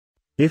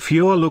If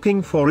you're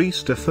looking for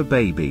Easter for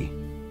baby,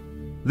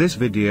 this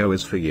video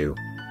is for you.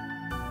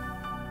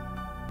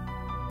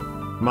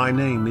 My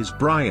name is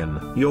Brian,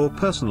 your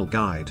personal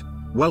guide.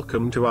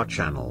 Welcome to our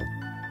channel.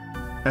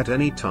 At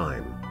any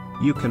time,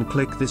 you can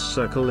click this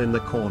circle in the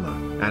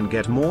corner and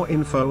get more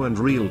info and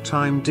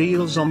real-time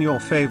deals on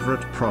your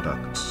favorite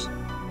products.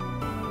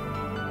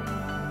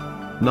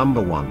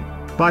 Number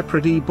 1. By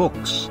Priddy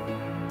Books.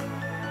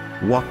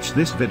 Watch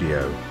this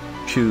video.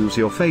 Choose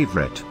your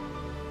favorite.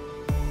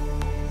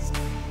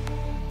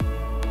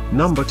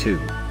 Number 2.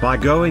 By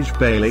Goege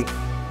Bailey.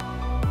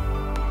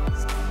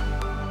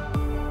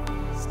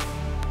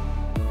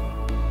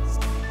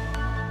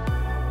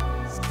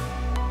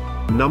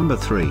 Number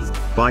 3.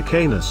 By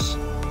Canis.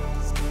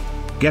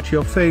 Get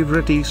your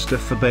favorite Easter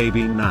for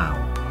baby now.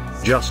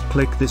 Just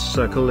click this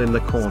circle in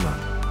the corner.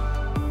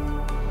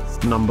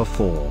 Number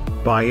 4.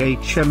 By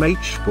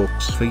HMH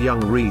Books for young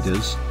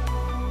readers.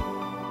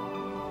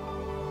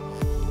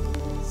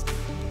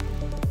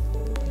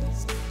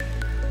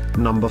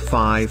 Number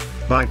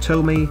 5, by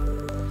Tomy.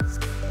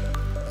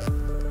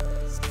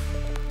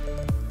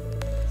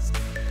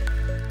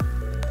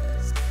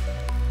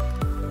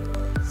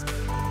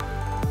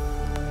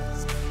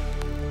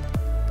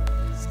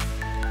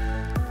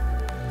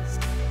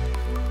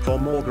 For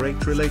more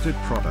great related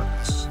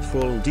products,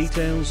 full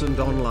details and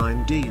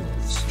online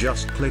deals,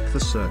 just click the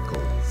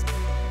circle.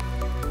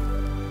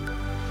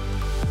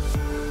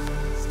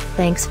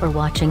 Thanks for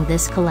watching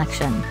this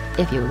collection.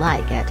 If you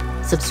like it,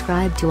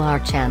 subscribe to our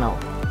channel.